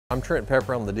I'm Trent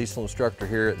Pepper. I'm the diesel instructor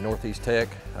here at Northeast Tech.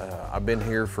 I've been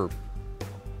here for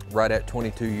right at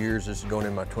 22 years. This is going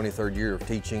in my 23rd year of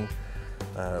teaching.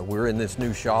 We're in this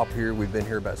new shop here. We've been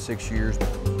here about 6 years.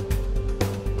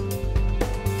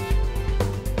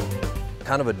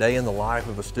 Kind of a day in the life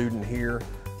of a student here.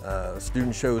 A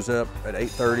student shows up at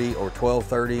 8:30 or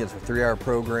 12:30. It's a 3-hour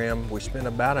program. We spend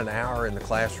about an hour in the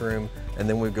classroom, and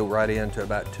then we go right into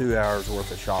about 2 hours worth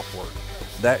of shop work.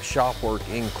 That shop work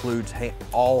includes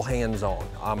all hands-on.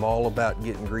 I'm all about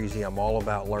getting greasy. I'm all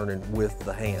about learning with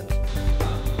the hands.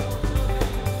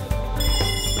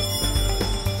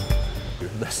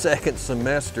 The second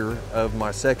semester of my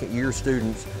second year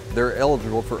students, they're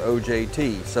eligible for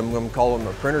OJT. Some of them call them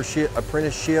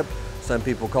apprenticeship. Some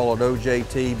people call it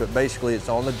OJT, but basically it's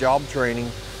on-the-job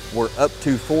training where up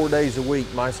to 4 days a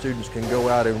week my students can go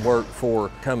out and work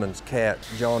for Cummins, Cat,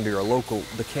 John Deere,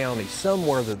 the county,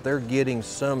 somewhere that they're getting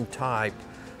some type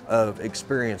of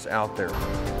experience out there.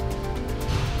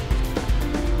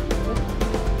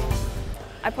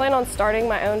 I plan on starting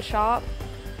my own shop,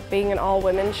 being an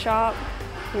all-women's shop.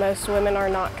 Most women are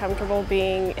not comfortable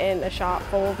being in a shop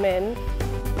full of men.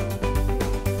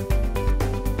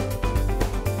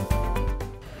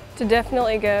 To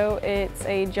definitely go, it's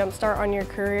a jump start on your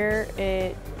career.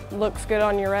 It looks good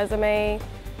on your resume.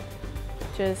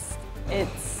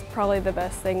 It's probably the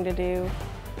best thing to do.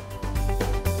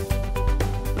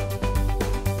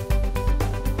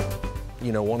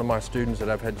 You know, one of my students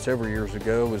that I've had several years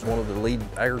ago was one of the lead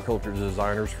agriculture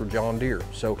designers for John Deere.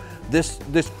 So this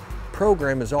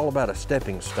program is all about a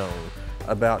stepping stone.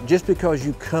 About just because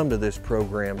you come to this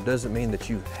program doesn't mean that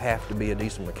you have to be a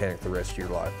diesel mechanic the rest of your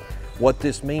life. What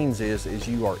this means is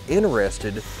you are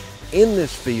interested in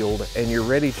this field and you're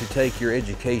ready to take your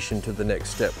education to the next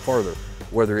step further.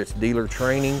 Whether it's dealer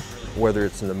training, whether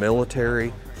it's in the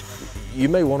military, you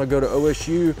may want to go to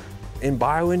OSU in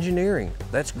bioengineering.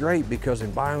 That's great because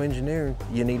in bioengineering,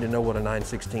 you need to know what a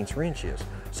 9/16 wrench is.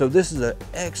 So this is an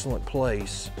excellent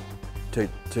place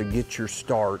to get your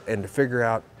start and to figure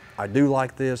out, I do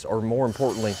like this, or more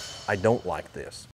importantly, I don't like this.